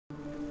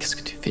Qu'est-ce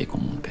que tu fais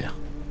comme mon père?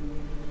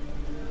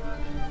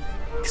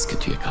 Qu'est-ce que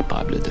tu es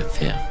capable de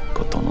faire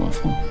pour ton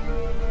enfant?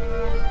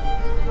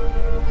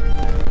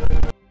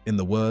 In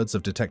the words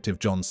of Detective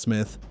John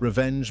Smith,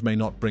 revenge may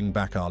not bring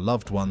back our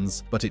loved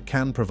ones, but it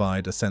can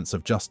provide a sense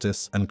of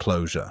justice and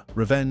closure.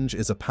 Revenge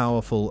is a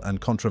powerful and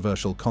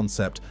controversial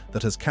concept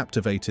that has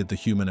captivated the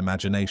human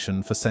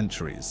imagination for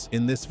centuries.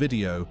 In this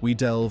video, we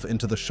delve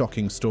into the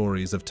shocking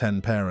stories of 10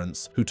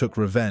 parents who took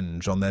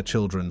revenge on their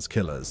children's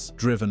killers.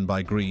 Driven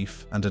by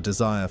grief and a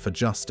desire for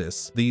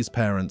justice, these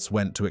parents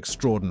went to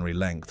extraordinary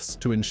lengths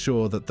to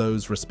ensure that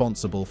those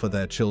responsible for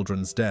their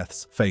children's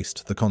deaths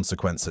faced the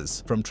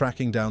consequences. From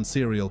tracking down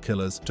serial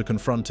killers to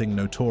confronting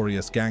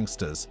notorious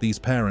gangsters, these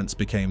parents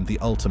became the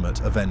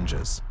ultimate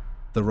avengers.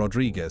 The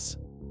Rodriguez.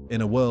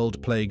 In a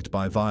world plagued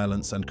by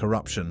violence and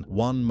corruption,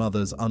 one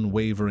mother's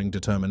unwavering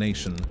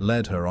determination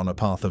led her on a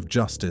path of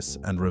justice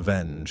and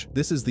revenge.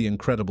 This is the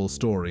incredible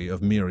story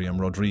of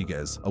Miriam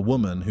Rodriguez, a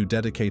woman who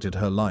dedicated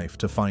her life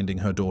to finding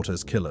her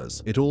daughter's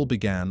killers. It all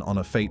began on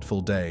a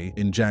fateful day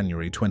in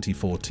January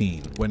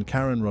 2014, when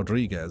Karen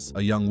Rodriguez,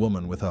 a young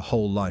woman with her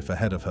whole life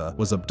ahead of her,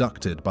 was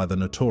abducted by the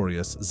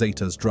notorious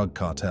Zetas drug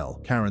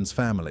cartel. Karen's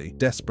family,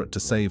 desperate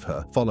to save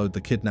her, followed the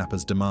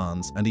kidnappers'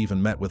 demands and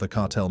even met with a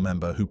cartel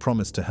member who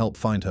promised to help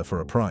find her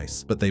for a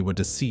price, but they were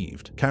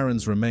deceived.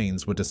 Karen's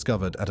remains were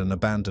discovered at an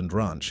abandoned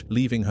ranch,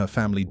 leaving her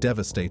family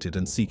devastated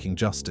and seeking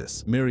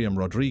justice. Miriam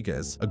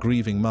Rodriguez, a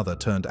grieving mother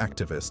turned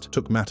activist,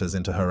 took matters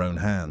into her own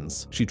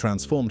hands. She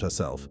transformed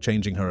herself,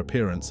 changing her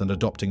appearance and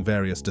adopting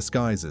various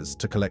disguises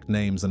to collect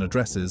names and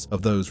addresses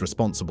of those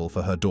responsible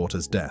for her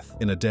daughter's death.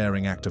 In a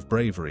daring act of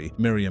bravery,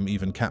 Miriam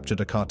even captured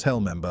a cartel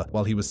member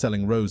while he was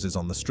selling roses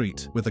on the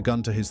street. With a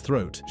gun to his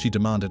throat, she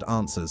demanded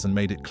answers and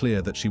made it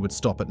clear that she would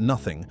stop at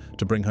nothing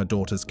to bring her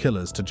daughter's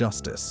killers to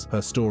justice.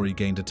 Her story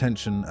gained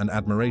attention and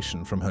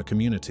admiration from her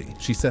community.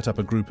 She set up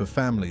a group of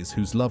families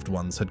whose loved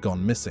ones had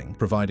gone missing,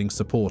 providing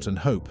support and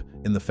hope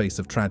in the face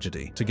of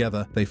tragedy.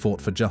 Together, they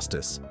fought for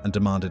justice and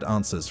demanded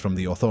answers from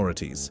the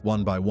authorities.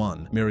 One by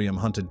one, Miriam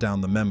hunted down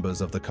the members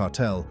of the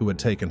cartel who had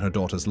taken her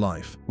daughter's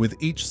life. With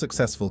each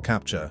successful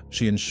capture,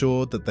 she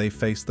ensured that they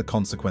faced the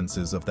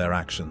consequences of their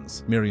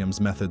actions. Miriam's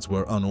methods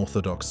were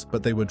unorthodox,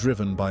 but they were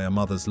driven by a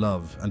mother's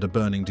love and a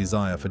burning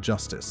desire for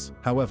justice.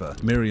 However,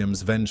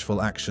 Miriam's vengeful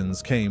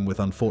actions came with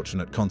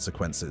unfortunate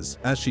consequences.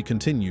 As she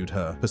continued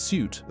her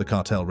pursuit, the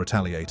cartel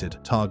retaliated,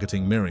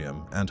 targeting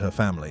Miriam and her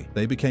family.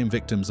 They became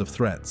victims of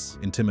threats,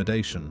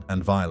 intimidation,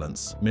 and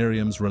violence.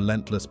 Miriam's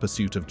relentless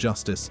pursuit of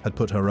justice had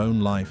put her own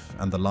life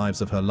and the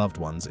lives of her loved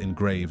ones in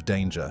grave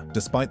danger.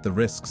 Despite the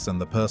risks and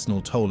the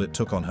personal toll it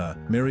took on her,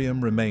 Miriam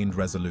remained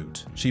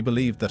resolute. She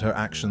believed that her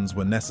actions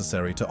were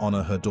necessary to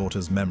honor her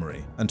daughter's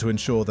memory and to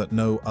ensure that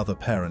no other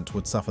parent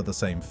would suffer the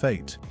same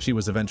fate. She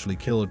was eventually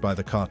killed by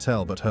the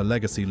cartel, but her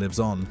legacy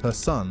lives on. Her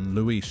son,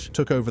 Luis,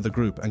 took over the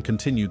group and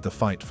continued the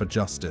fight for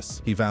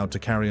justice. He vowed to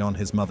carry on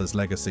his mother's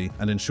legacy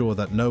and ensure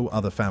that no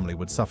other family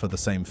would suffer the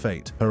same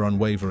fate. Her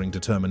unwavering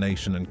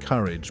determination and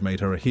courage made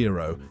her a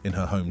hero in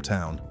her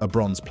hometown. A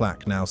bronze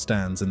plaque now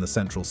stands in the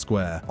central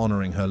square,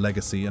 honoring her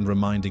legacy and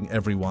reminding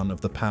everyone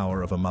of the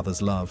power of a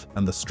mother's love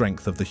and the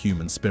strength of the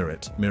human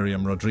spirit.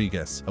 Miriam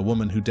Rodriguez, a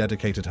woman who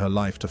dedicated her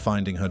life to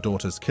finding her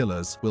daughter's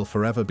killers, will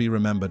forever be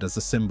remembered as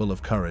a symbol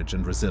of courage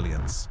and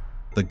resilience.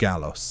 The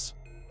Gallos.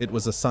 It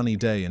was a sunny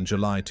day in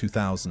July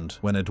 2000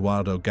 when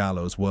Eduardo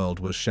Gallo's world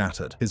was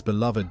shattered. His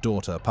beloved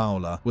daughter,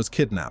 Paola, was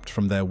kidnapped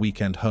from their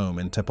weekend home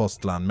in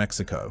Tepoztlan,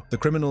 Mexico. The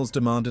criminals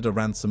demanded a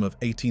ransom of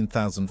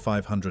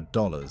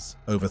 $18,500,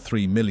 over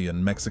 3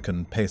 million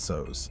Mexican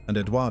pesos, and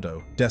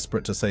Eduardo,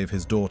 desperate to save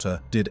his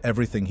daughter, did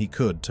everything he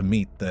could to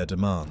meet their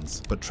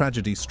demands. But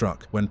tragedy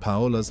struck when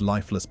Paola's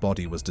lifeless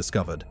body was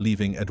discovered,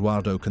 leaving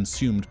Eduardo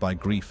consumed by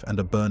grief and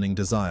a burning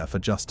desire for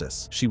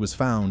justice. She was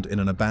found in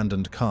an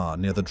abandoned car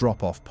near the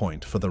drop-off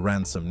point for the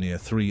ransom near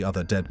 3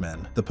 other dead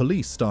men. The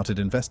police started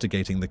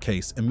investigating the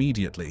case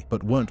immediately,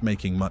 but weren't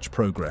making much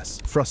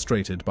progress.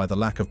 Frustrated by the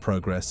lack of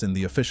progress in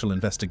the official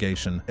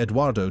investigation,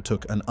 Eduardo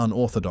took an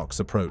unorthodox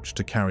approach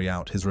to carry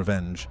out his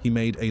revenge. He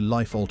made a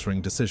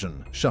life-altering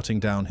decision, shutting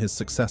down his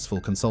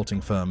successful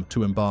consulting firm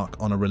to embark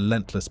on a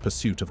relentless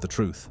pursuit of the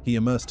truth. He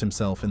immersed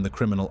himself in the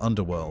criminal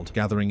underworld,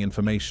 gathering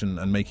information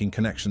and making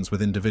connections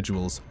with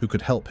individuals who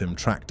could help him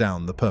track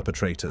down the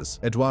perpetrators.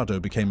 Eduardo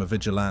became a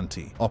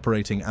vigilante,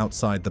 operating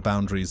outside the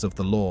boundaries of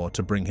the law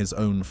to bring his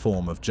own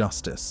form of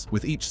justice.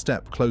 With each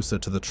step closer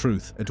to the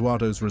truth,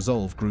 Eduardo's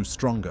resolve grew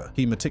stronger.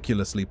 He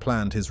meticulously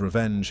planned his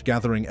revenge,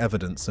 gathering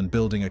evidence and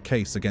building a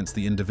case against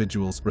the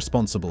individuals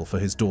responsible for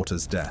his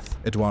daughter's death.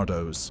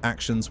 Eduardo's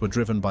actions were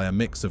driven by a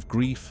mix of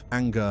grief,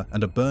 anger,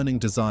 and a burning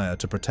desire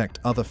to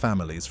protect other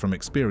families from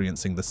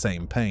experiencing the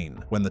same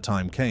pain. When the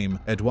time came,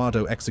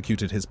 Eduardo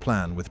executed his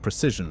plan with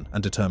precision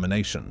and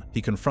determination.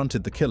 He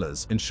confronted the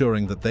killers,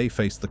 ensuring that they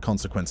faced the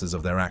consequences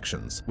of their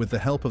actions. With the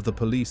help of the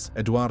police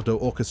Eduardo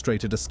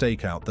orchestrated a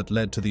stakeout that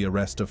led to the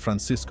arrest of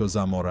Francisco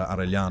Zamora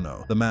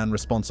Arellano, the man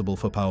responsible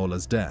for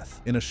Paola's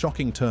death. In a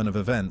shocking turn of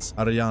events,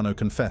 Arellano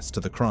confessed to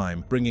the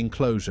crime, bringing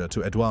closure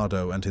to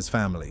Eduardo and his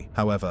family.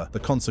 However, the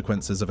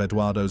consequences of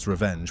Eduardo's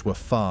revenge were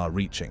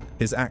far-reaching.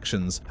 His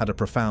actions had a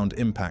profound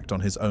impact on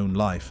his own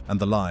life and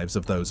the lives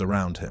of those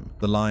around him.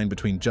 The line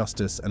between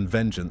justice and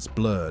vengeance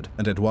blurred,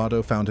 and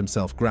Eduardo found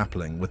himself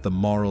grappling with the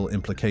moral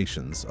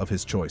implications of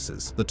his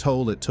choices. The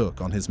toll it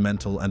took on his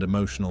mental and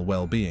emotional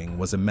well-being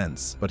was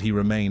immense, but he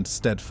remained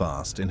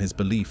steadfast in his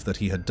belief that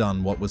he had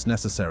done what was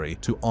necessary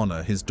to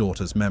honor his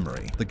daughter's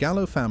memory. The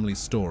Gallo family's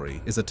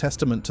story is a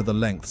testament to the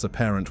lengths a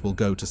parent will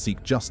go to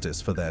seek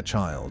justice for their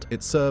child.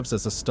 It serves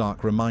as a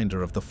stark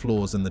reminder of the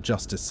flaws in the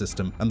justice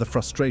system and the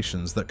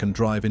frustrations that can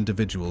drive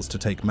individuals to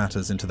take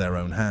matters into their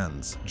own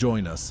hands.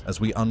 Join us as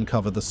we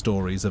uncover the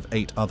stories of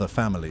 8 other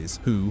families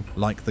who,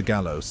 like the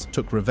Gallos,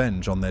 took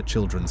revenge on their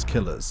children's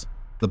killers,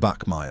 the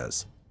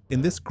Bachmeyers.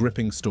 In this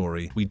gripping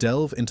story, we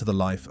delve into the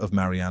life of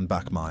Marianne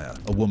Bachmeyer,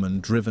 a woman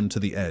driven to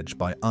the edge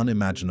by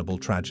unimaginable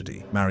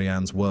tragedy.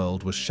 Marianne's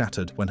world was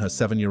shattered when her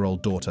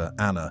 7-year-old daughter,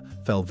 Anna,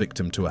 fell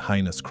victim to a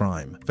heinous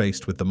crime.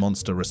 Faced with the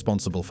monster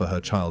responsible for her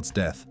child's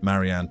death,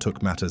 Marianne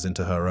took matters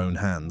into her own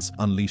hands,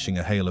 unleashing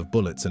a hail of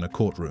bullets in a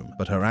courtroom.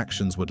 But her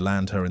actions would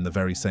land her in the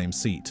very same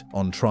seat,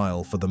 on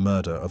trial for the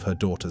murder of her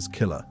daughter's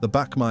killer. The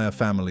Bachmeyer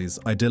family's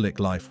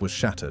idyllic life was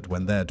shattered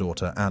when their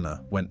daughter,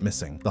 Anna, went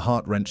missing. The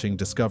heart-wrenching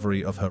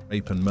discovery of her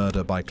rape and murder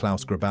by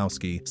Klaus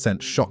Grabowski sent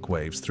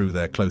shockwaves through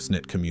their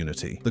close-knit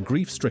community. The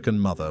grief-stricken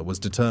mother was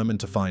determined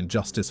to find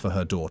justice for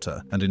her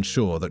daughter and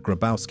ensure that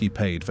Grabowski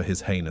paid for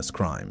his heinous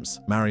crimes.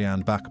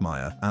 Marianne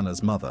Bachmeyer,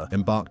 Anna's mother,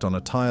 embarked on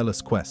a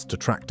tireless quest to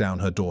track down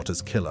her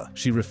daughter's killer.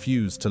 She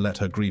refused to let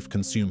her grief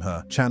consume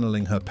her,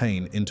 channeling her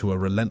pain into a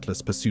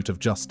relentless pursuit of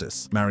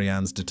justice.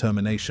 Marianne's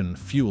determination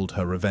fueled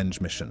her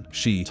revenge mission.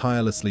 She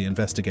tirelessly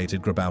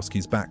investigated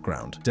Grabowski's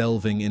background,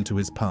 delving into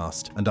his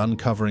past and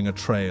uncovering a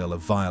trail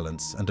of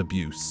violence and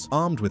abuse.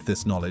 Armed with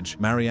this knowledge,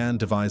 Marianne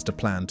devised a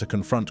plan to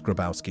confront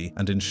Grabowski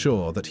and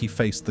ensure that he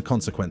faced the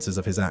consequences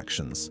of his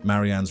actions.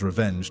 Marianne's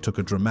revenge took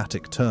a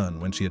dramatic turn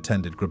when she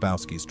attended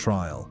Grabowski's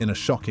trial. In a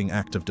shocking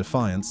act of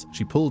defiance,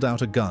 she pulled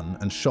out a gun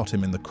and shot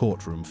him in the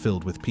courtroom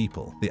filled with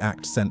people. The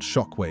act sent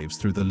shockwaves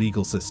through the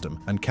legal system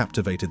and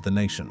captivated the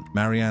nation.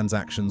 Marianne's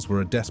actions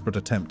were a desperate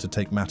attempt to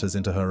take matters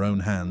into her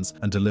own hands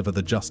and deliver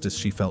the justice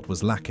she felt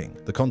was lacking.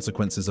 The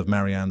consequences of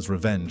Marianne's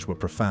revenge were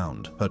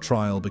profound. Her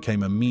trial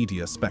became a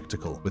media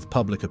spectacle, with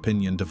public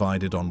opinion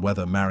divided on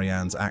whether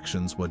Marianne's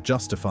actions were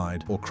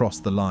justified or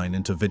crossed the line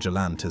into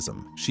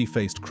vigilantism. She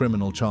faced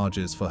criminal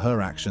charges for her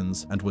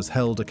actions and was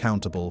held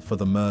accountable for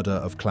the murder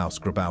of Klaus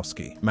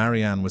Grabowski.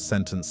 Marianne was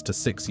sentenced to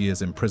 6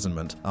 years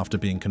imprisonment after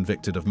being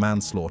convicted of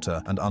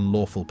manslaughter and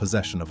unlawful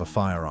possession of a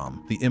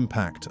firearm. The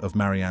impact of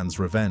Marianne's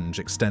revenge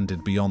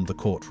extended beyond the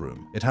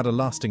courtroom. It had a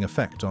lasting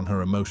effect on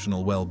her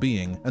emotional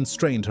well-being and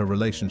strained her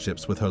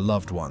relationships with her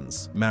loved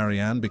ones.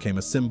 Marianne became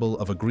a symbol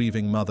of a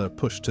grieving mother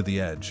pushed to the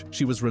edge.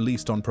 She was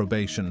released on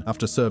probation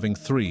after serving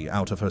 3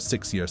 out of her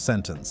 6-year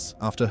sentence.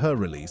 After her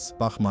release,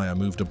 Bachmeyer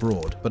moved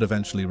abroad, but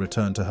eventually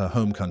returned to her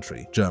home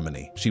country,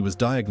 Germany. She was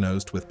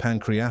diagnosed with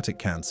pancreatic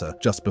cancer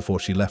just before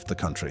she left the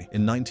country.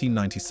 In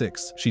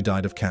 1996, she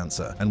died of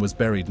cancer and was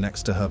buried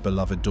next to her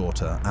beloved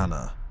daughter,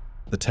 Anna.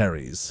 The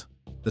Terrys.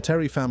 The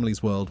Terry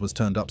family's world was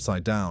turned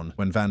upside down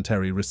when Van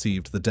Terry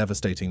received the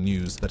devastating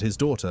news that his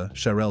daughter,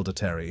 Sherelda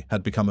Terry,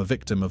 had become a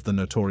victim of the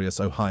notorious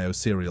Ohio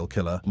serial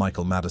killer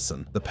Michael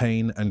Madison. The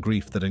pain and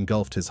grief that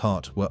engulfed his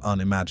heart were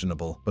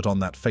unimaginable, but on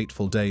that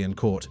fateful day in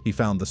court, he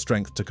found the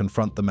strength to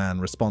confront the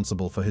man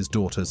responsible for his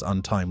daughter's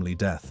untimely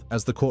death.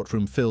 As the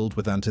courtroom filled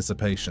with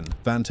anticipation,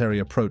 Van Terry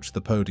approached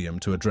the podium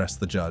to address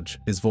the judge.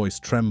 His voice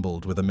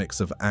trembled with a mix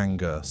of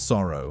anger,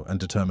 sorrow, and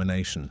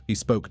determination. He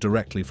spoke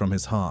directly from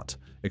his heart,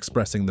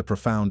 expressing the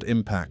profound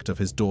impact of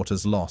his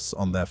daughter's loss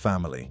on their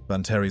family.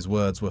 Van Terry's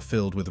words were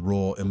filled with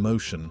raw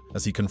emotion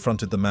as he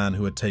confronted the man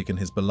who had taken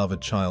his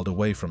beloved child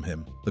away from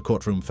him. The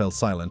courtroom fell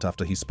silent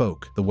after he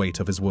spoke, the weight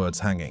of his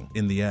words hanging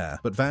in the air.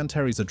 But Van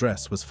Terry's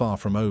address was far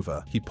from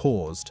over. He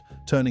paused,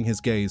 turning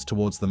his gaze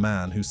towards the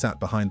man who sat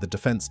behind the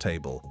defense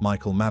table,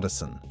 Michael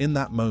Madison. In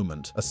that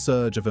moment, a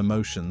surge of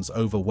emotions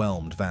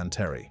overwhelmed Van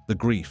Terry. The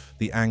grief,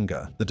 the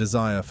anger, the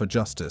desire for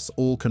justice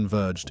all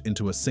converged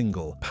into a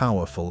single,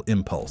 powerful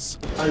impulse.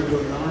 How you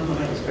doing, Your Honor? My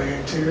name is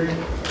Van Terry.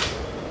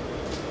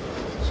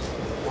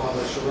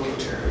 Father Sherelda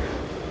Terry.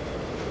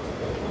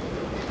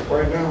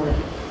 Right now,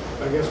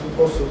 I guess we're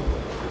supposed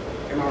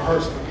to, in our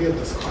hearts, forgive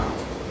this clown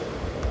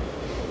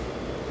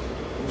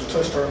who's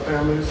touched our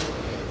families,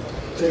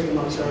 taken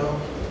my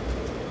child,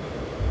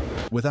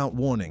 Without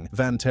warning,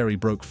 Van Terry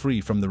broke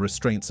free from the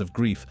restraints of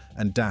grief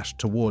and dashed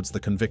towards the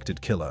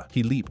convicted killer.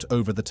 He leaped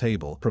over the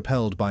table,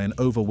 propelled by an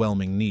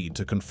overwhelming need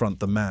to confront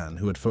the man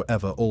who had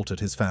forever altered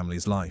his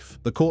family's life.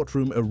 The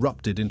courtroom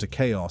erupted into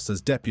chaos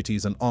as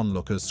deputies and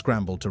onlookers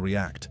scrambled to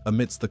react.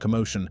 Amidst the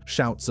commotion,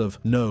 shouts of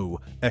 "No"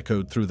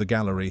 echoed through the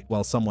gallery,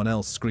 while someone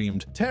else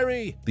screamed,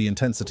 "Terry!" The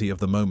intensity of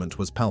the moment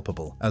was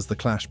palpable, as the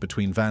clash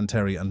between Van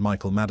Terry and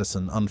Michael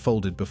Madison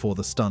unfolded before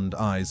the stunned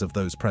eyes of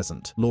those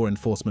present. Law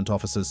enforcement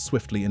officers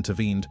swiftly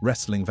intervened,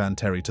 wrestling Van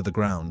Terry to the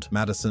ground.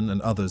 Madison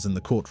and others in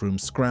the courtroom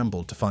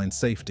scrambled to find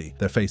safety,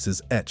 their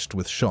faces etched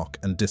with shock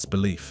and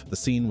disbelief. The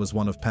scene was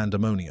one of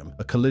pandemonium,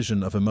 a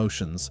collision of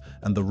emotions,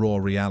 and the raw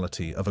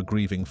reality of a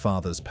grieving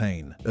father's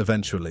pain.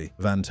 Eventually,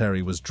 Van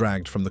Terry was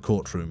dragged from the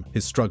courtroom,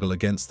 his struggle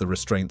against the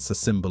restraints a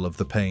symbol of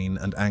the pain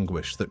and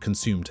anguish that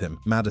consumed him.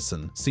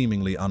 Madison,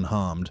 seemingly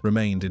unharmed,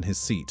 remained in his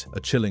seat, a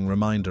chilling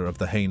reminder of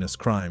the heinous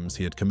crimes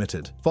he had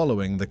committed.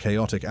 Following the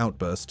chaotic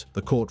outburst,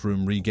 the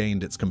courtroom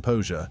regained its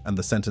composure and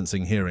the sentencing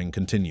hearing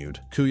continued.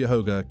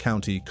 Cuyahoga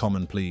County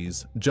Common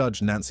Pleas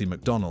Judge Nancy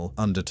McDonnell,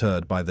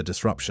 undeterred by the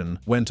disruption,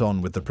 went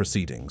on with the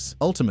proceedings.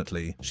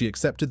 Ultimately, she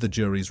accepted the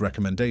jury's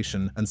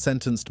recommendation and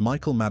sentenced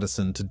Michael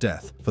Madison to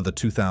death for the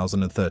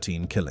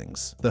 2013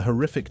 killings. The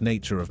horrific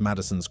nature of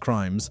Madison's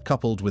crimes,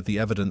 coupled with the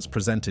evidence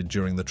presented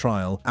during the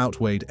trial,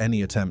 outweighed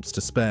any attempts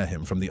to spare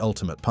him from the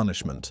ultimate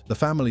punishment. The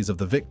families of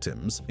the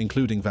victims,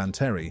 including Van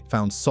Terry,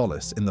 found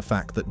solace in the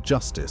fact that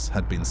justice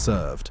had been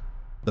served.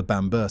 The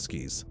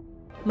Bamberskis.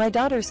 My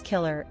Daughter's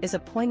Killer is a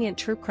poignant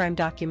true crime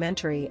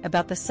documentary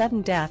about the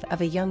sudden death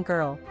of a young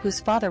girl whose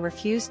father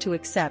refused to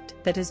accept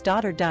that his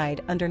daughter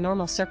died under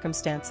normal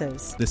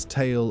circumstances. This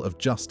tale of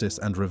justice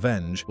and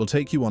revenge will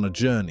take you on a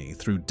journey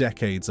through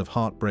decades of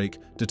heartbreak,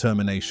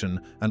 determination,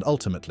 and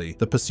ultimately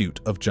the pursuit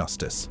of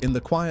justice. In the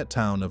quiet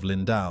town of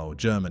Lindau,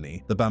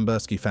 Germany, the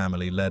Bamberski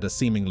family led a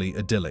seemingly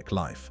idyllic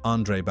life.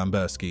 Andrei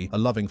Bamberski, a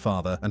loving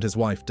father, and his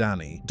wife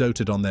Dani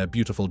doted on their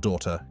beautiful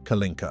daughter,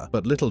 Kalinka.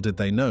 But little did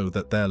they know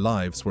that their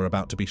lives were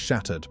about to be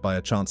shattered by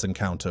a chance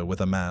encounter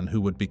with a man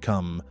who would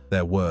become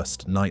their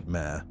worst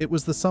nightmare. It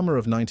was the summer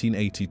of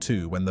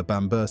 1982 when the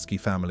Bamberski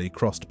family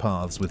crossed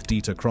paths with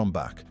Dieter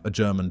Krombach, a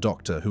German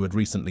doctor who had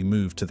recently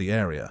moved to the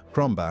area.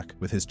 Krombach,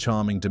 with his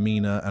charming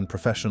demeanor and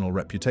professional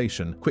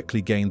reputation,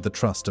 quickly gained the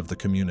trust of the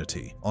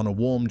community. On a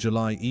warm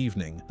July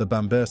evening, the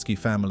Bamberski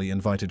family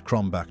invited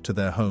Krombach to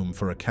their home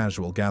for a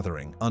casual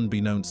gathering.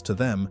 Unbeknownst to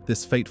them,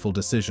 this fateful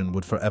decision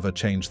would forever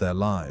change their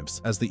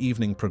lives. As the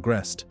evening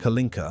progressed,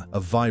 Kalinka, a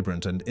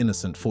vibrant and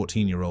innocent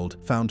 14-year-old,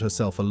 found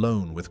herself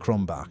alone with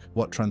Krombach.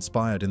 What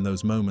transpired in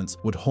those moments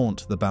would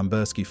haunt the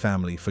Bamberski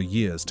family for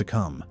years to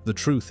come. The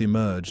truth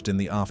emerged in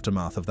the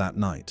aftermath of that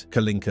night.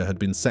 Kalinka had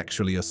been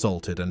sexually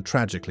assaulted and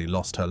tragically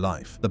lost her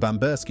life. The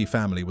Bamberski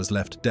family was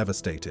left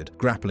devastated,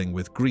 grappling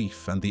with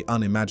grief and the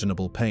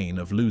unimaginable pain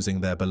of losing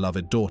their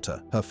beloved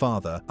daughter. Her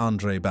father,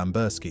 Andrei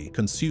Bamberski,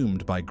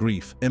 consumed by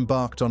grief,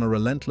 embarked on a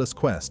relentless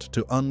quest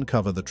to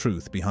uncover the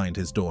truth behind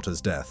his daughter's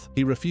death.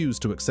 He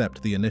refused to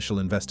accept the initial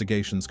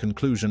investigation's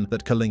conclusion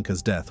that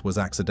Kalinka's death was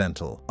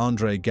accidental.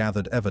 Andrei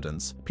gathered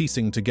evidence,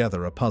 piecing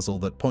together a puzzle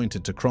that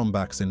pointed to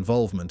Krombach's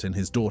involvement in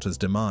his daughter's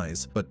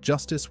demise, but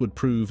justice would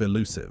prove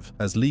elusive,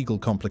 as legal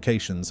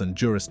complications and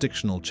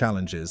jurisdictional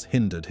challenges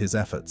hindered his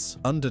efforts.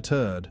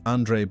 Undeterred,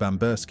 Andrei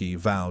Bamberski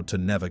vowed to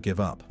never give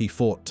up. He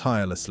fought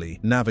tirelessly,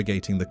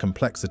 navigating the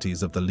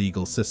complexities of the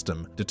legal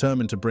system,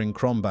 determined to bring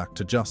Krombach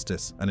to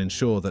justice and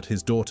ensure that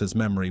his daughter's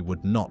memory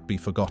would not be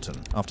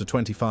forgotten. After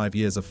 25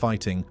 years of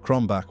fighting,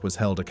 Krombach was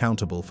held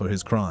accountable for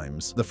his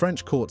crimes. The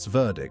French court's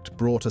verdict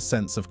brought a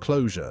sense of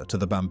closure to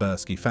the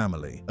Bamberski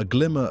family, a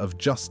glimmer of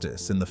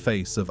justice in the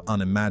face of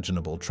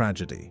unimaginable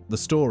tragedy. The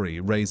story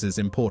raises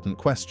important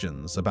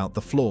questions about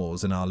the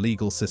flaws in our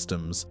legal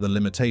systems, the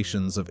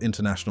limitations of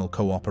international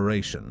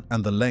cooperation,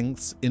 and the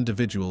lengths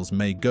individuals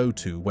may go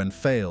to when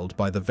failed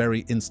by the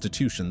very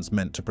institutions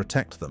meant to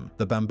protect them.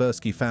 The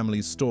Bamberski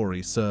family's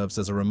story serves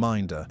as a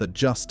reminder that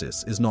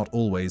justice is not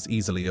always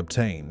easily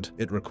obtained.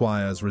 It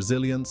requires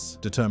resilience,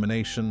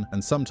 determination,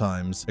 and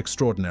sometimes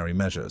extraordinary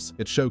measures.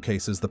 It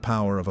showcases the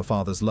power of a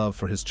father's love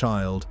for his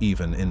child,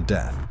 even in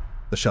death.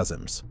 The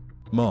Shazims.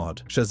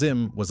 Maud.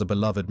 Shazim was a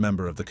beloved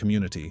member of the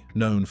community,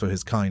 known for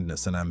his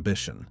kindness and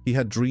ambition. He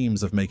had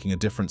dreams of making a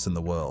difference in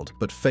the world,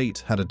 but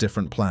fate had a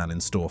different plan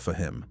in store for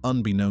him.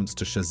 Unbeknownst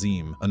to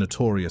Shazim, a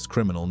notorious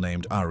criminal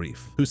named Arif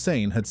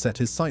Hussein had set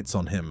his sights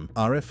on him.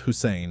 Arif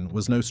Hussein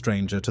was no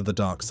stranger to the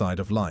dark side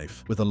of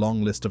life, with a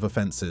long list of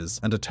offenses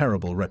and a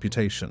terrible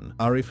reputation.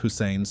 Arif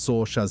Hussein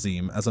saw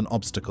Shazim as an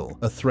obstacle,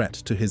 a threat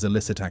to his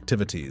illicit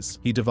activities.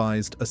 He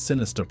devised a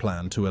sinister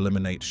plan to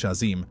eliminate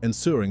Shazim,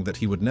 ensuring that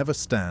he would never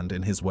stand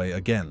in his way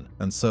again.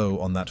 And so,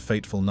 on that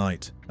fateful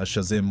night, As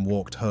Shazim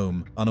walked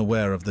home,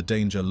 unaware of the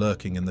danger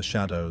lurking in the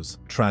shadows,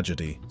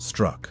 tragedy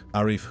struck.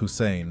 Arif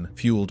Hussein,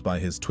 fueled by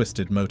his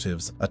twisted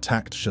motives,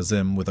 attacked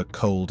Shazim with a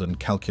cold and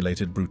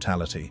calculated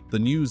brutality. The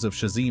news of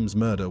Shazim's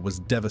murder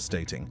was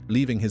devastating,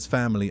 leaving his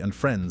family and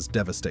friends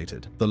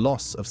devastated. The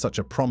loss of such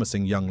a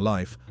promising young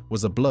life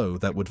was a blow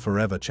that would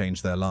forever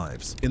change their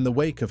lives. In the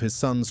wake of his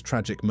son's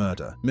tragic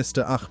murder,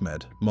 Mr.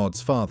 Ahmed,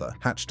 Mod's father,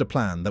 hatched a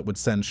plan that would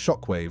send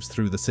shockwaves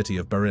through the city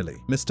of Bareilly.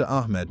 Mr.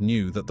 Ahmed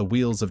knew that the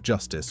wheels of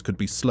justice could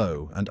be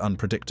slow and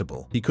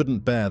unpredictable. He couldn't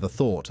bear the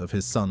thought of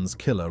his son's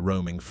killer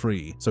roaming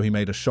free, so he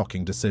made a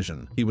shocking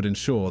decision. He would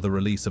ensure the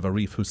release of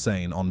Arif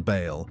Hussein on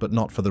bail, but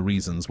not for the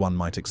reasons one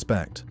might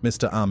expect.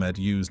 Mr. Ahmed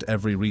used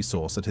every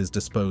resource at his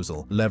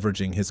disposal,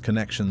 leveraging his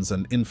connections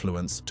and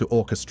influence to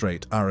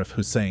orchestrate Arif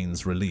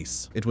Hussein's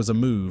release. It was a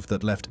move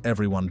that left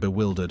everyone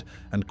bewildered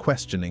and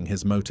questioning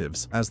his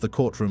motives. As the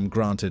courtroom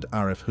granted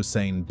Arif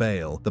Hussein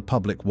bail, the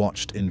public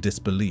watched in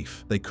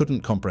disbelief. They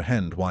couldn't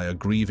comprehend why a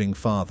grieving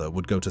father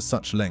would go to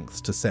such lengths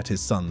to set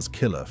his son's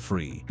killer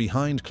free.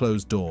 Behind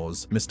closed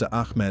doors, Mr.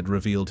 Ahmed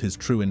revealed his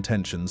true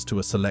intentions to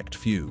a select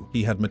few.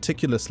 He had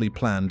meticulously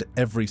planned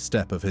every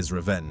step of his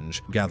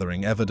revenge,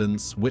 gathering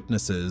evidence,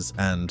 witnesses,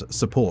 and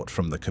support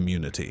from the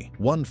community.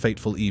 One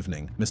fateful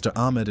evening, Mr.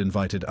 Ahmed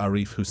invited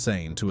Arif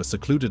Hussein to a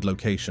secluded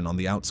location on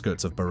the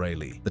outskirts of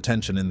Bareilly. The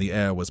tension in the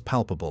air was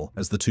palpable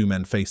as the two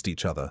men faced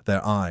each other,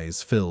 their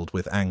eyes filled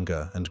with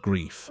anger and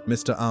grief.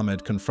 Mr.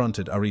 Ahmed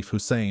confronted Arif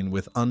Hussein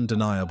with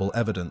undeniable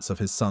evidence of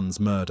his son's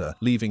murder,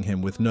 leaving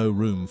him with no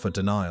room for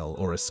denial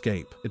or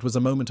escape. It was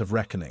a moment of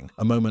reckoning,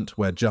 a moment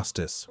where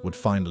justice would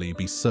finally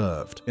be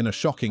served. In a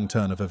shocking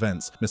turn of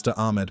events, Mr.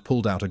 Ahmed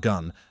pulled out a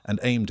gun and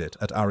aimed it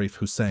at Arif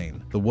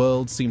Hussein. The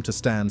world seemed to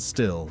stand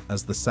still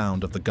as the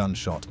sound of the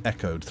gunshot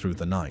echoed through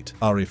the night.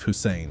 Arif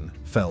Hussein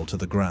fell to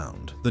the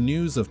ground. The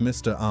news of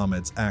Mr.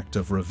 Ahmed's act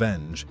of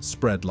revenge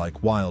spread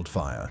like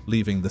wildfire,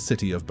 leaving the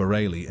city of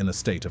Bareilly in a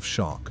state of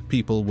shock.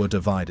 People were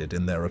divided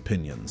in their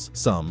opinions,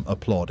 some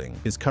applauding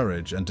his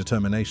courage and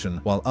determination,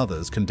 while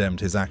others condemned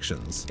his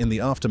actions. In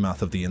the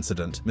aftermath of the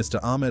incident, Mr.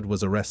 Ahmed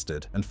was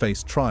arrested and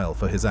faced trial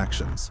for his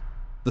actions.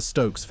 The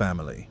Stokes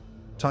family.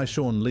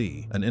 Tyshawn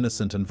Lee, an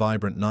innocent and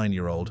vibrant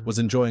 9-year-old, was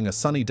enjoying a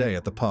sunny day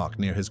at the park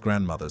near his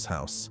grandmother's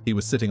house. He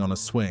was sitting on a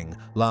swing,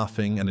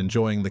 laughing and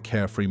enjoying the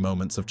carefree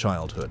moments of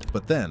childhood.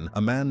 But then,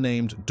 a man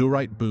named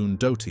Durite Boone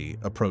Doty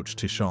approached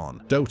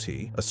Tyshawn.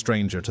 Doty, a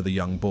stranger to the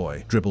young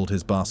boy, dribbled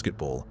his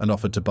basketball and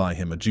offered to buy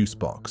him a juice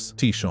box.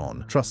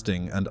 Tyshawn,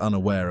 trusting and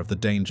unaware of the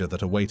danger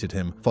that awaited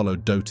him,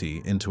 followed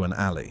Doty into an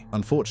alley.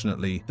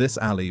 Unfortunately, this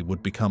alley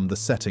would become the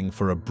setting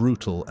for a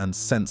brutal and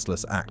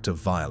senseless act of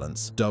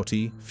violence.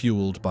 Doty,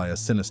 fueled by a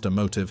sinister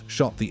motive,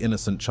 shot the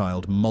innocent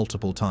child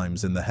multiple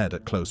times in the head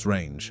at close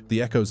range.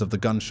 The echoes of the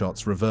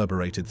gunshots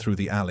reverberated through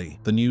the alley.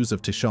 The news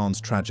of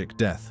Tyshawn's tragic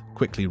death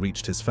quickly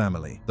reached his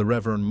family. The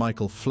Reverend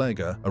Michael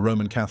Pfleger, a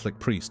Roman Catholic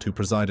priest who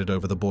presided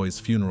over the boy's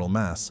funeral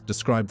mass,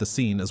 described the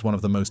scene as one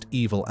of the most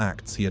evil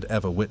acts he had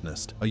ever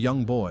witnessed. A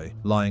young boy,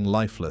 lying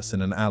lifeless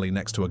in an alley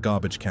next to a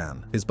garbage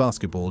can, his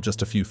basketball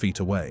just a few feet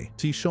away.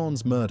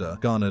 Tyshawn's murder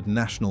garnered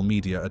national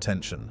media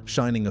attention,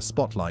 shining a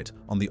spotlight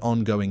on the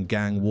ongoing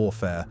gang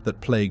warfare that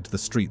plagued the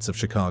streets of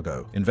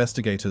Chicago.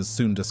 Investigators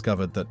soon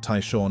discovered that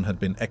Tyshawn had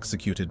been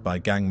executed by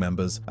gang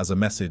members as a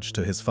message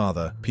to his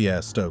father,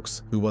 Pierre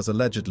Stokes, who was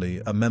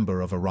allegedly a member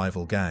of a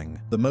rival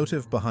gang. The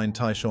motive behind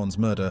Tyshawn's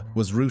murder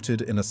was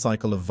rooted in a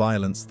cycle of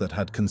violence that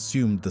had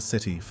consumed the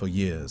city for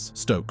years.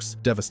 Stokes,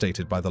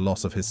 devastated by the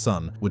loss of his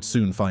son, would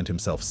soon find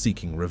himself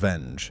seeking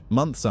revenge.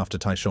 Months after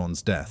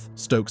Tyshawn's death,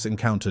 Stokes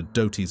encountered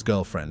Doty's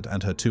girlfriend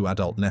and her 2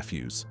 adult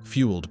nephews.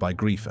 Fueled by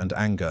grief and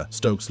anger,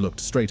 Stokes looked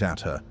straight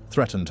at her,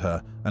 threatened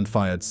her, and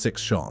fired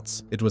 6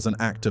 shots. It was an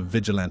act of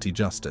vigilante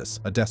justice,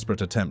 a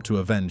desperate attempt to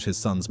avenge his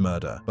son's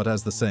murder. But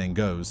as the saying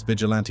goes,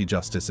 vigilante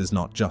justice is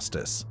not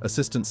justice.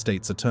 Assistant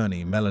State's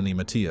Attorney Melanie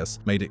Matias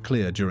made it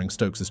clear during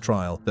Stokes'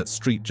 trial that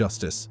street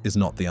justice is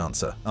not the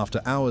answer.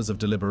 After hours of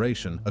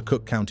deliberation, a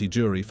Cook County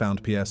jury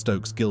found Pierre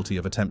Stokes guilty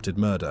of attempted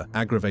murder,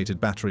 aggravated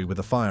battery with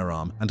a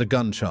firearm, and a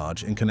gun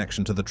charge in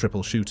connection to the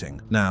triple shooting.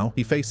 Now,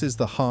 he faces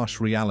the harsh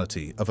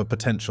reality of a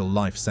potential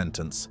life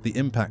sentence. The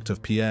impact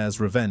of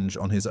Pierre's revenge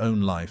on his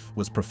own life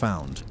was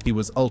profound. He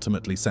was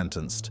ultimately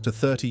sentenced to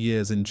 30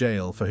 years in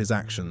jail for his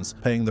actions,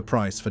 paying the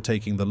price for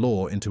taking the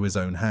law into his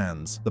own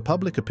hands. The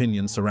public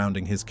opinion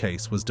surrounding his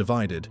case was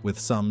divided, with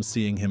some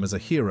seeing him as a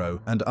hero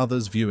and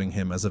others viewing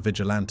him as a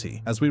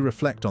vigilante. As we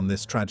reflect on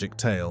this tragic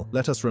tale,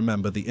 let us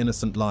remember the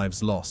innocent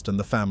lives lost and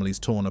the families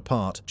torn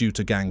apart due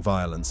to gang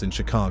violence in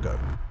Chicago.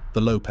 The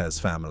Lopez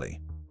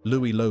family.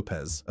 Louis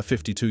Lopez, a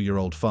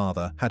 52-year-old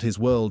father, had his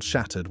world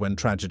shattered when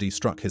tragedy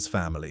struck his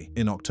family.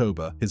 In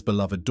October, his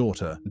beloved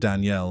daughter,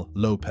 Danielle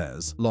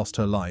Lopez, lost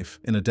her life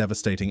in a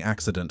devastating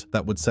accident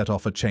that would set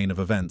off a chain of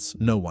events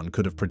no one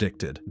could have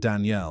predicted.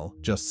 Danielle,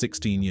 just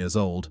 16 years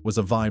old, was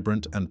a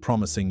vibrant and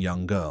promising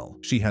young girl.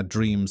 She had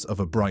dreams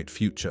of a bright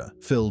future,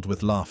 filled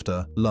with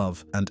laughter,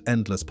 love, and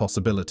endless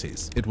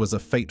possibilities. It was a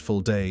fateful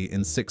day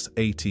in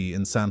 680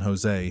 in San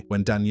Jose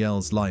when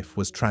Danielle's life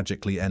was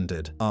tragically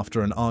ended.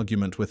 After an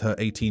argument with her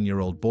 18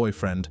 17-year-old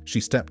boyfriend, she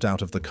stepped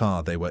out of the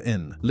car they were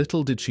in.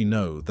 Little did she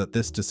know that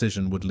this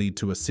decision would lead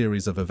to a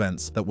series of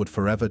events that would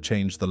forever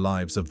change the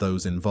lives of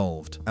those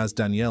involved. As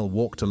Danielle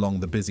walked along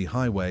the busy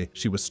highway,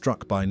 she was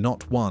struck by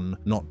not one,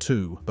 not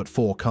two, but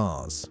 4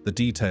 cars. The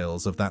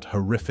details of that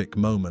horrific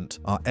moment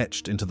are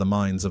etched into the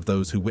minds of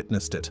those who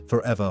witnessed it,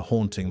 forever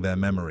haunting their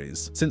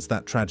memories. Since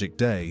that tragic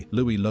day,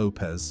 Louis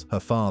Lopez, her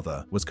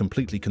father, was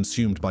completely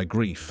consumed by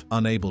grief,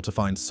 unable to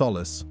find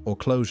solace or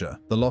closure.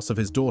 The loss of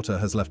his daughter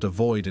has left a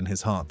void in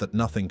his heart that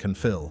nothing can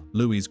fill.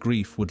 Louis's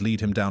grief would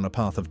lead him down a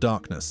path of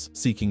darkness,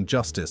 seeking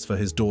justice for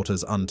his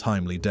daughter's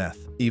untimely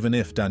death. Even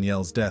if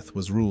Danielle's death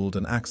was ruled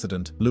an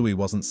accident, Louis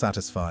wasn't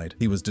satisfied.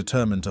 He was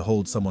determined to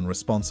hold someone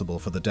responsible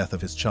for the death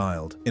of his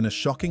child. In a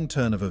shocking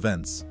turn of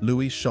events,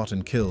 Louis shot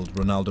and killed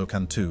Ronaldo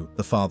Cantu,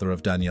 the father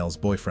of Danielle's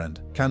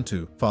boyfriend.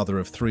 Cantu, father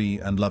of 3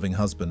 and loving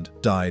husband,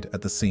 died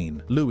at the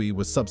scene. Louis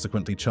was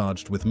subsequently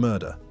charged with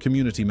murder.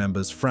 Community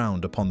members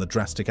frowned upon the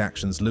drastic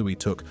actions Louis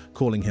took,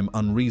 calling him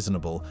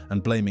unreasonable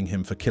and blaming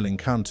him for killing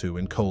Cantu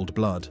in cold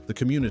blood. The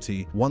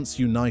community, once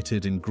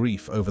united in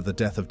grief over the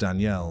death of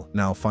Danielle,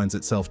 now finds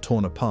itself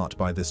torn apart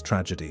by this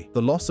tragedy.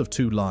 The loss of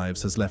 2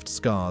 lives has left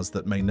scars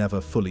that may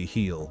never fully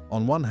heal.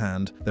 On one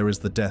hand, there is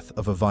the death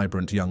of a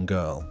vibrant young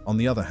girl. On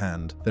the other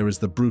hand, there is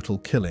the brutal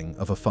killing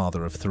of a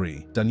father of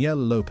 3. Danielle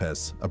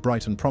Lopez, a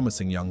bright and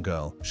promising young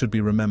girl, should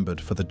be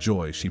remembered for the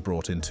joy she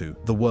brought into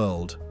the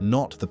world,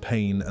 not the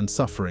pain and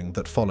suffering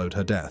that followed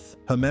her death.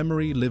 Her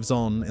memory lives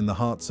on in the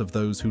hearts of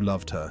those who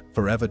loved her,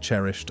 forever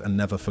cherished and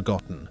never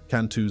forgotten.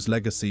 Cantu's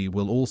legacy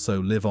will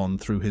also live on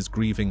through his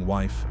grieving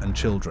wife and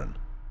children.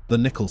 The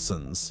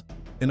Nicholsons.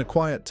 In a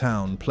quiet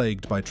town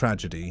plagued by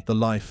tragedy, the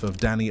life of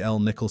Danny L.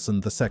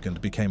 Nicholson II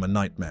became a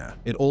nightmare.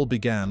 It all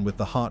began with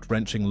the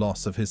heart-wrenching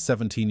loss of his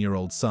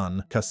 17-year-old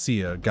son,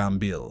 Kassir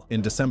Gambil.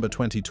 In December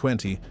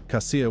 2020,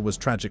 Kassir was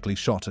tragically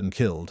shot and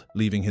killed,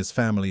 leaving his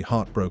family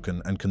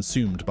heartbroken and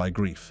consumed by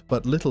grief.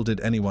 But little did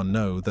anyone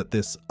know that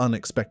this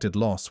unexpected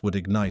loss would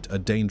ignite a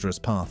dangerous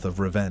path of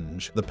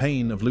revenge. The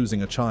pain of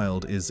losing a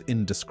child is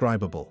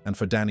indescribable, and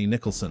for Danny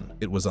Nicholson,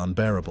 it was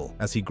unbearable.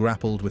 As he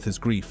grappled with his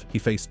grief, he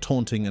faced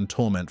taunting and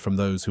torment from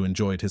those who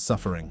enjoyed his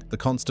suffering. The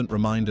constant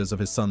reminders of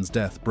his son's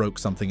death broke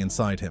something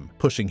inside him,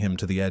 pushing him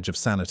to the edge of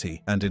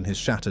sanity, and in his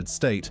shattered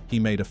state, he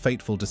made a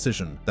fateful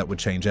decision that would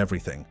change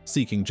everything.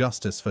 Seeking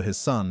justice for his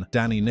son,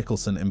 Danny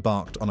Nicholson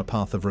embarked on a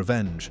path of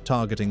revenge,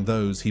 targeting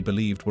those he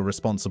believed were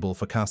responsible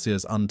for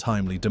Kassir's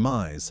untimely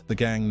demise. The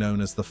gang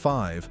known as the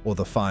Five, or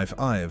the Five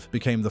Ive,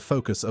 became the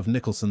focus of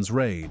Nicholson's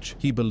rage.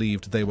 He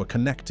believed they were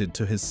connected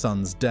to his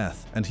son's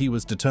death, and he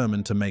was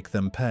determined to make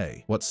them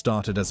pay. What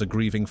started as a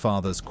grieving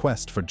father's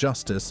quest for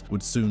justice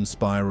would soon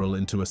spiral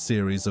into a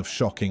series of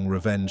shocking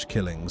revenge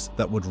killings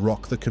that would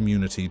rock the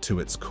community to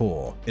its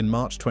core. In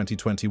March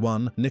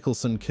 2021,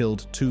 Nicholson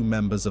killed 2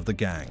 members of the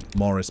gang,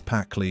 Morris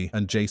Packley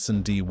and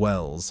Jason D.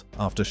 Wells,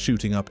 after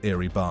shooting up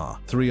Erie Bar.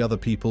 3 other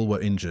people were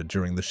injured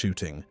during the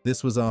shooting.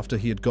 This was after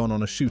he had gone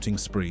on a shooting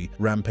spree,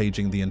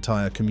 rampaging the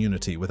entire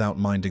community without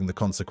minding the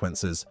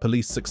consequences.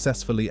 Police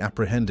successfully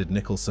apprehended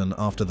Nicholson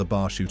after the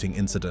bar shooting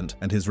incident,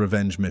 and his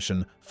revenge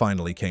mission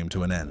finally came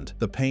to an end.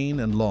 The pain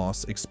and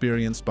loss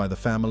experienced by the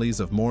families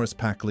of Morris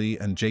Packley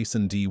and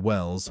Jason D.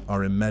 Wells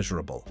are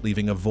immeasurable,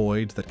 leaving a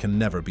void that can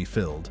never be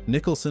filled.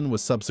 Nicholson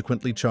was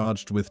subsequently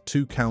charged with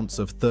 2 counts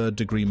of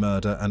third-degree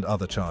murder and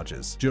other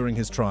charges. During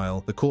his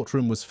trial, the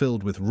courtroom was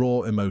filled with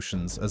raw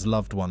emotions as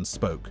loved ones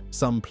spoke,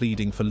 some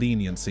pleading for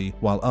leniency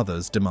while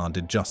others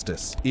demanded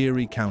justice.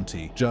 Erie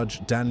County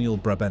Judge Daniel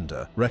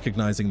Brabender,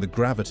 recognizing the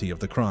gravity of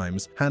the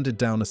crimes, handed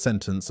down a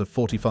sentence of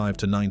 45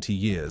 to 90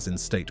 years in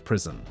state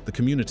prison. The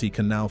community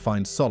can now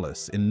find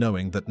solace in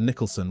knowing that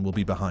Nicholson will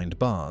be behind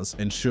bars,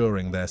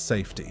 ensuring their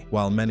safety.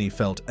 While many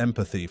felt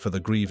empathy for the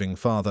grieving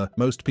father,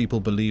 most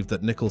people believed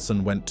that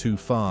Nicholson went too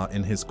far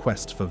in his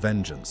quest for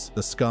vengeance.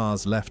 The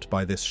scars left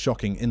by this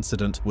shocking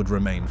incident would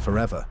remain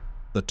forever.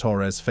 The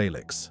Torres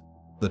Felix.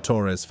 The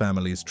Torres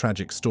family's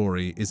tragic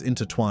story is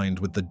intertwined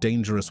with the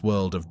dangerous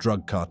world of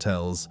drug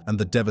cartels and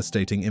the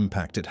devastating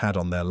impact it had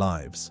on their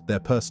lives. Their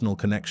personal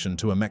connection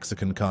to a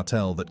Mexican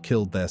cartel that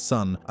killed their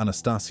son,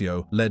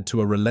 Anastasio, led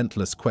to a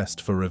relentless quest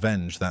for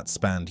revenge that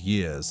spanned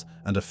years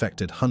and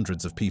affected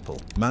hundreds of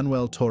people.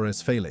 Manuel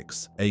Torres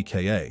Felix,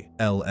 aka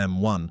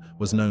LM1,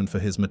 was known for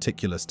his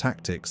meticulous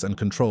tactics and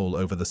control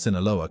over the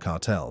Sinaloa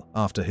cartel.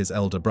 After his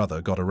elder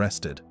brother got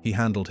arrested, he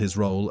handled his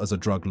role as a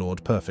drug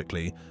lord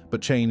perfectly,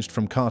 but changed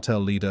from cartel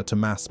leader to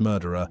mass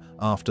murderer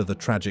after the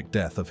tragic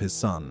death of his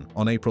son.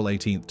 On April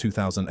 18,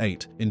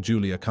 2008, in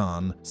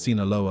Culiacán,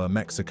 Sinaloa,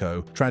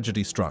 Mexico,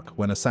 tragedy struck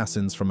when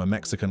assassins from a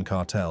Mexican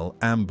cartel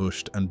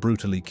ambushed and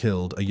brutally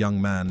killed a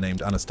young man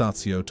named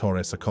Anastasio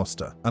Torres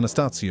Acosta.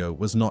 Anastasio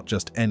was not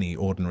just any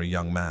ordinary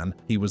young man,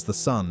 he was the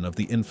son of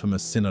the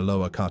infamous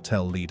Sinaloa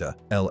cartel leader,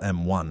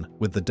 LM1.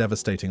 With the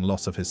devastating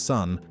loss of his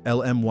son,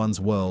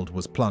 LM1's world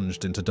was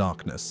plunged into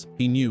darkness.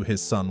 He knew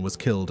his son was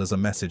killed as a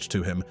message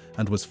to him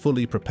and was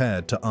fully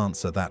prepared to answer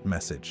answer that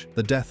message.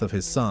 The death of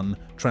his son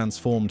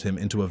transformed him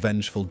into a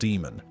vengeful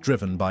demon,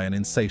 driven by an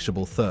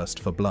insatiable thirst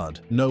for blood.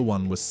 No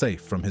one was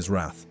safe from his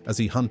wrath as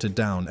he hunted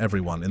down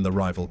everyone in the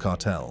rival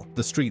cartel.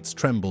 The streets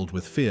trembled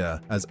with fear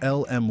as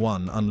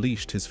LM1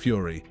 unleashed his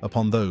fury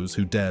upon those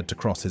who dared to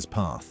cross his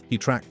path. He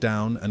tracked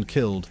down and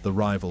killed the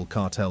rival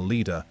cartel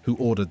leader who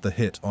ordered the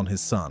hit on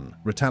his son.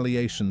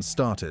 Retaliation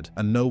started,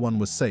 and no one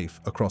was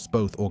safe across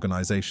both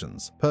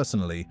organizations.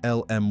 Personally,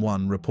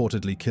 LM1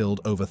 reportedly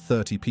killed over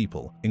 30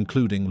 people,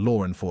 including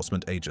law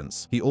enforcement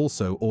agents. He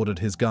also ordered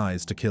his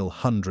guys to kill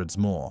hundreds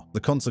more. The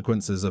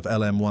consequences of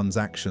LM1's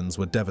actions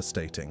were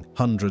devastating.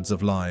 Hundreds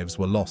of lives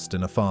were lost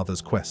in a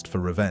father's quest for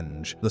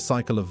revenge. The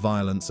cycle of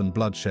violence and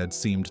bloodshed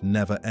seemed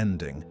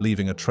never-ending,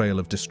 leaving a trail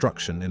of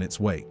destruction in its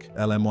wake.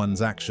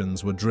 LM1's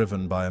actions were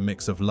driven by a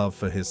mix of love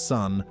for his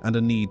son and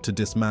a need to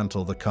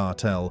dismantle the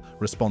cartel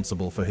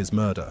responsible for his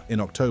murder. In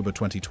October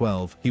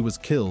 2012, he was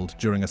killed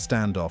during a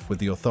standoff with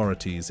the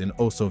authorities in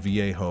Oso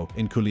Viejo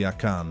in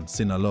Culiacan,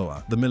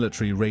 Sinaloa. The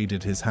military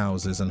raided his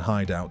houses and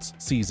hideouts,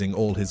 seizing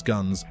all his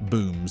guns,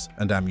 booms,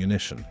 and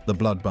ammunition. The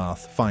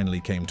bloodbath finally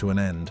came to an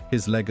end.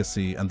 His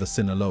legacy and the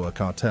Sinaloa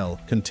cartel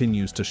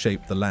continues to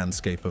shape the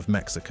landscape of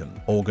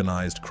Mexican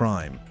organized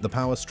crime. The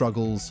power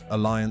struggles,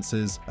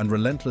 alliances, and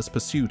relentless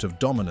pursuit of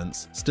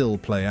dominance still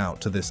play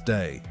out to this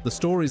day. The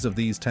stories of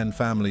these 10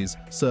 families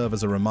serve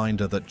as a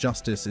reminder that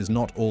justice is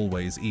not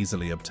always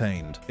easily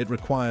obtained. It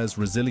requires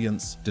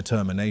resilience,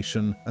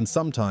 determination, and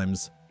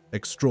sometimes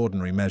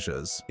extraordinary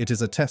measures. It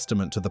is a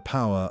testament to the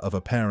power of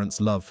a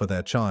parent's love for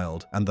their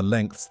child and the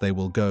lengths they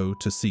will go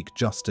to seek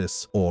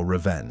justice or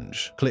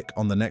revenge. Click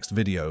on the next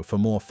video for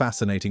more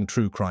fascinating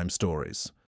true crime stories.